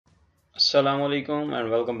Assalamu alaikum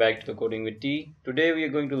and welcome back to the Coding with T. Today we are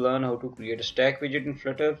going to learn how to create a stack widget in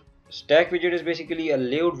Flutter. Stack widget is basically a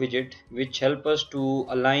layout widget which helps us to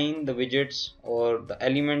align the widgets or the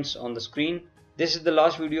elements on the screen. This is the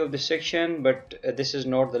last video of this section, but this is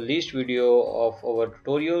not the least video of our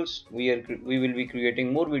tutorials. We will be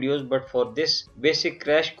creating more videos, but for this basic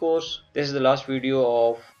crash course, this is the last video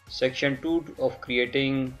of section 2 of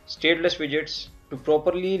creating stateless widgets. To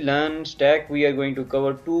properly learn stack, we are going to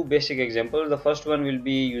cover two basic examples. The first one will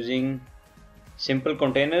be using simple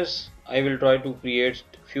containers. I will try to create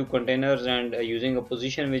few containers and using a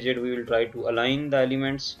position widget we will try to align the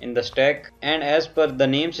elements in the stack. And as per the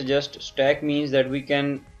name suggests, stack means that we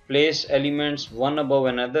can place elements one above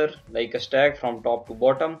another like a stack from top to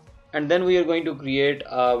bottom. And then we are going to create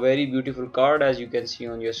a very beautiful card, as you can see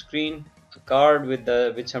on your screen, a card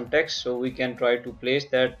with some text, so we can try to place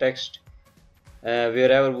that text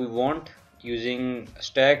wherever we want using a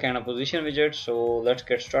stack and a position widget. So let's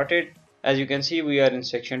get started. As you can see, we are in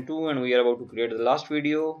section 2 and we are about to create the last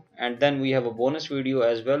video, and then we have a bonus video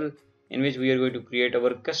as well in which we are going to create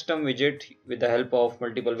our custom widget with the help of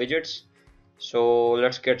multiple widgets. So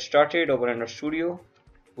let's get started. Open Render Studio.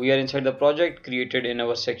 We are inside the project created in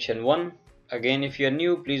our section 1. Again, if you are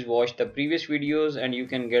new, please watch the previous videos and you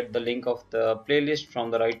can get the link of the playlist from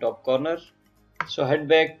the right top corner. So head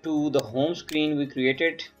back to the home screen we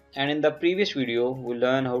created, and in the previous video we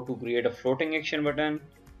learned how to create a floating action button,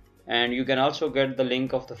 and you can also get the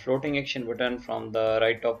link of the floating action button from the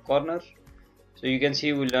right top corner. So you can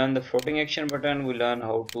see we learned the floating action button, we learned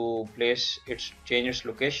how to change its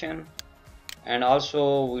location, and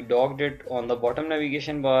also we docked it on the bottom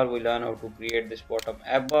navigation bar. We learned how to create this bottom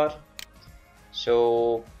app bar.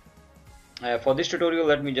 So for this tutorial,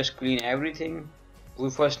 let me just clean everything. We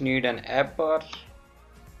first need an app bar.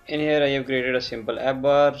 In here I have created a simple app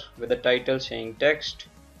bar with a title saying text.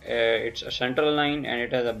 It's a central line and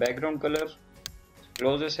it has a background color.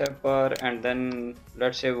 Close this app bar, and then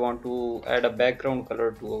let's say we want to add a background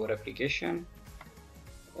color to our application.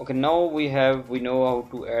 Okay, now we know how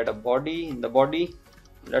to add a body. In the body,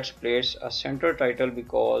 let's place a center title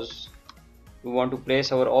because we want to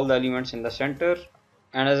place all the elements in the center.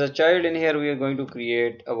 And as a child, in here we are going to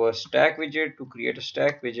create our stack widget. To create a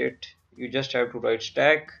stack widget, you just have to write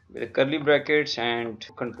stack with curly brackets and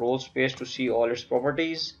control space to see all its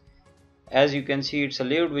properties. As you can see, it's a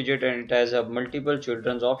layout widget and it has a multiple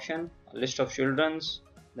children's option, a list of children's.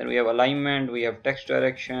 Then we have alignment, we have text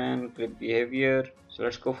direction, click behavior. So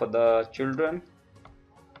let's go for the children.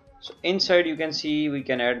 So inside you can see we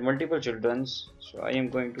can add multiple children's. So I am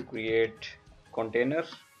going to create container.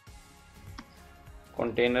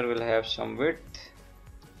 Container will have some width,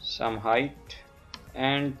 some height,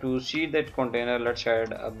 and to see that container, let's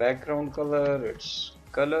add a background color. It's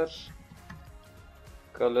colors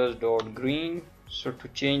dot green. So to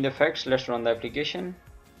change the effects, let's run the application.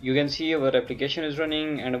 You can see our application is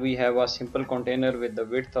running and we have a simple container with the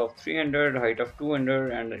width of 300, height of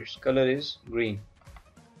 200, and its color is green.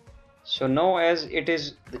 So now as it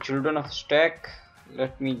is the children of stack,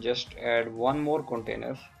 let me just add one more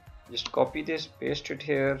container. Just copy this, paste it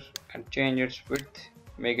here, and change its width,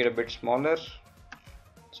 make it a bit smaller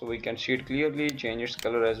so we can see it clearly. Change its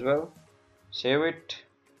color as well, save it,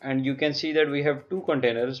 and you can see that we have two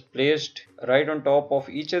containers placed right on top of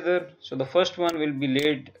each other. So the first one will be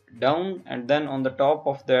laid down, and then on the top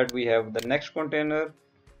of that we have the next container,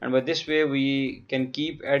 and by this way we can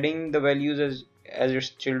keep adding the values as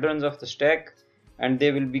its children of the stack, and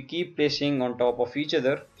they will be keep placing on top of each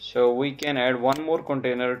other. So we can add one more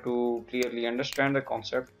container to clearly understand the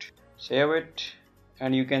concept. Save it,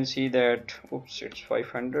 and you can see that oops, it's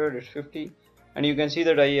 500, it's 50, and you can see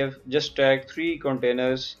that I have just tagged 3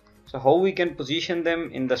 containers. So how we can position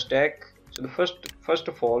them in the stack? So the first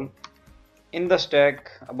of all, in the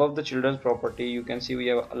stack above the children's property, you can see we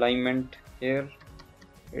have alignment here.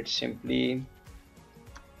 It's simply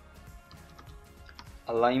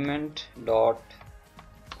alignment dot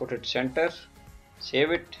put it center, save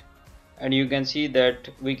it, and you can see that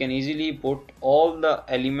we can easily put all the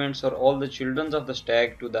elements or all the children of the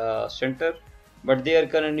stack to the center, but they are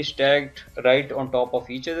currently stacked right on top of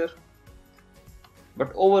each other.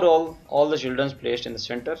 But overall, all the children placed in the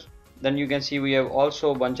center. Then you can see we have also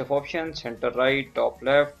a bunch of options: center right, top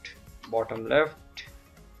left, bottom left.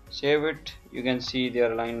 Save it. You can see they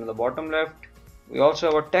are aligned on the bottom left. We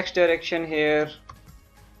also have a text direction here.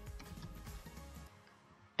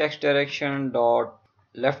 Text direction dot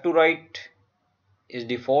left to right is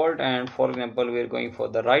default, and for example we are going for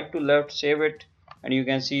the right to left. Save it, and you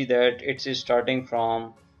can see that it is starting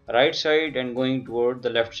from right side and going toward the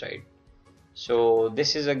left side. So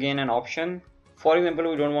this is again an option For example,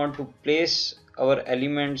 we don't want to place our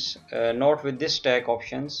elements not with this stack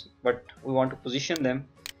options, but we want to position them.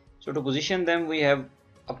 So to position them, we have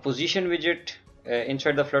a position widget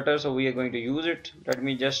inside the Flutter, so we are going to use it. Let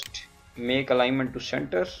me just make alignment to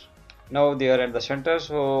center. Now they are at the center,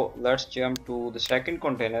 so let's jump to the second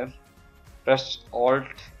container. Press Alt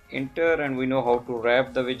Enter, and we know how to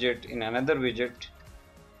wrap the widget in another widget.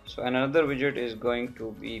 So another widget is going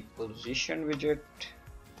to be position widget,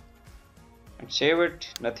 and save it.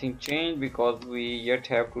 Nothing changed because we yet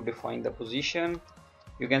have to define the position.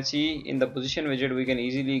 You can see in the position widget we can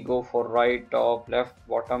easily go for right, top, left,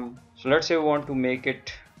 bottom. So let's say we want to make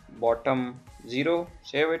it bottom 0,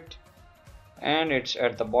 save it, and it's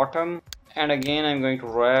at the bottom. And again I'm going to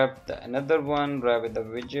wrap another one, wrap with the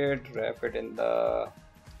widget, wrap it in the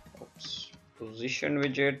position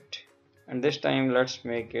widget, and this time let's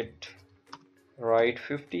make it right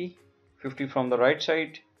 50 from the right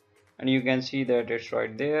side, and you can see that it's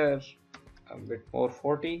right there, a bit more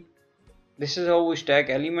 40. This is how we stack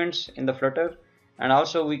elements in the Flutter, and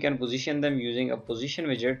also we can position them using a position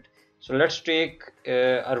widget. So let's take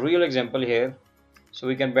a real example here so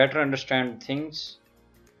we can better understand things.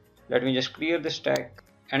 Let me just clear the stack,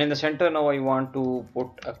 and in the center now I want to put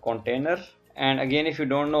a container. And again, if you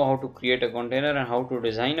don't know how to create a container and how to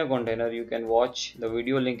design a container, you can watch the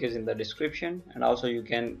video, link is in the description, and also you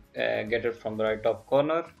can get it from the right top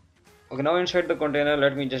corner. Okay, now inside the container,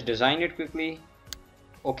 let me just design it quickly.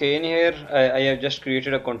 Okay, in here I have just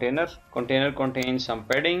created a container. Container contains some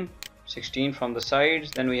padding, 16 from the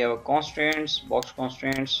sides. Then we have a constraints, box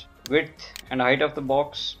constraints, width and height of the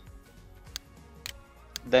box.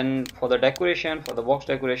 Then for the decoration, for the box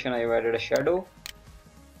decoration, I have added a shadow.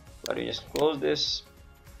 Let me just close this,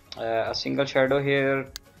 a single shadow here.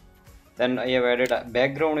 Then I have added a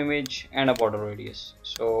background image and a border radius.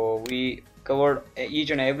 So we covered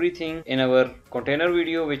each and everything in our container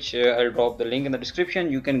video, which I'll drop the link in the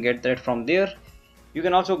description. You can get that from there. You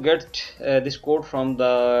can also get this code from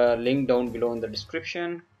the link down below in the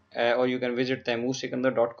description, or you can visit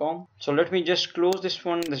taimusikandar.com. So let me just close this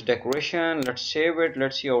one, this decoration. Let's save it.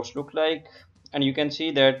 Let's see how it's look like. And you can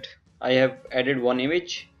see that I have added one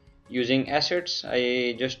image using assets.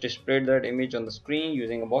 I just displayed that image on the screen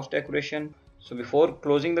using a box decoration. So before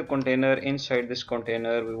closing the container, inside this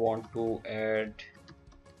container we want to add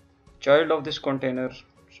child of this container.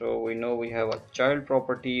 So we know we have a child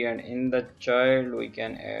property, and in the child we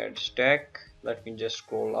can add stack. Let me just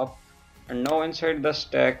scroll up, and now inside the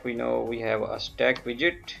stack we know we have a stack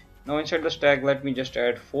widget. Now inside the stack, let me just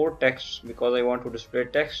add 4 texts because I want to display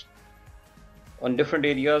text on different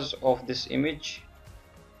areas of this image.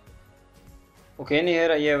 Okay, in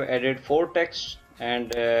here I have added 4 texts, and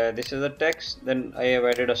this is the text. Then I have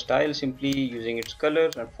added a style simply using its color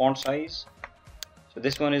and font size. So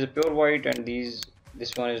this one is a pure white, and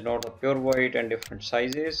this one is not a pure white, and different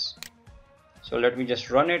sizes. So let me just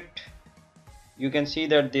run it. You can see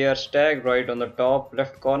that they are stacked right on the top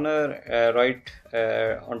left corner, right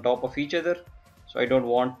on top of each other. So I don't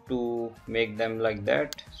want to make them like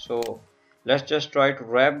that. So let's just try to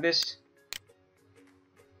wrap this.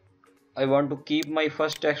 I want to keep my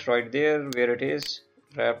first text right there where it is.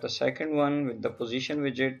 Wrap the second one with the position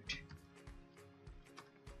widget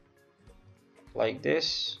like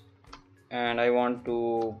this, and I want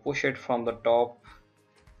to push it from the top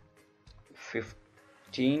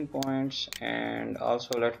 15 points, and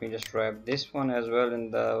also let me just wrap this one as well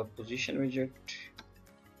in the position widget,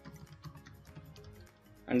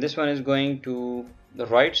 and this one is going to the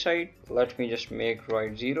right side. Let me just make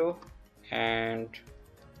right 0, and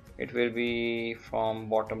it will be from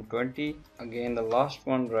bottom 20. Again the last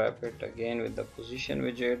one, wrap it again with the position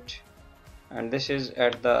widget, and this is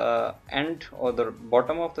at the end or the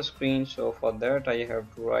bottom of the screen. So for that I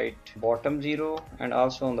have to write bottom 0, and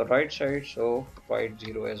also on the right side, so write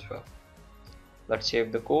 0 as well. Let's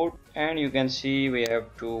save the code, and you can see we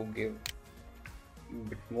have to give a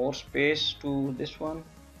bit more space to this one,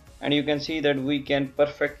 and you can see that we can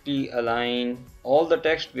perfectly align all the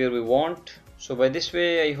text where we want. So by this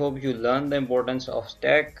way I hope you learn the importance of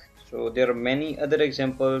stack. So there are many other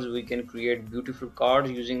examples. We can create beautiful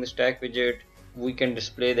cards using the stack widget. We can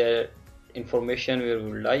display the information where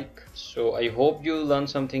we like. So I hope you learn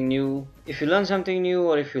something new. If you learn something new,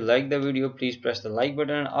 or if you like the video, please press the like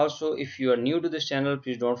button. Also, if you are new to this channel,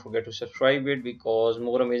 please don't forget to subscribe it, because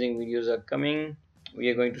more amazing videos are coming. We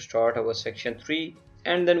are going to start our section 3,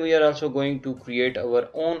 and then we are also going to create our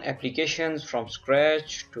own applications from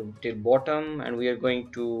scratch till bottom, and we are going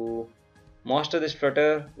to master this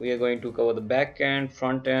Flutter. We are going to cover the back end,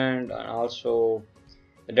 front end, and also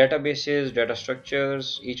the databases, data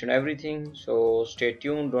structures, each and everything. So stay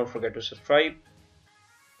tuned, don't forget to subscribe.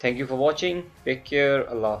 Thank you for watching. Take care.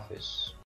 Allah Hafiz.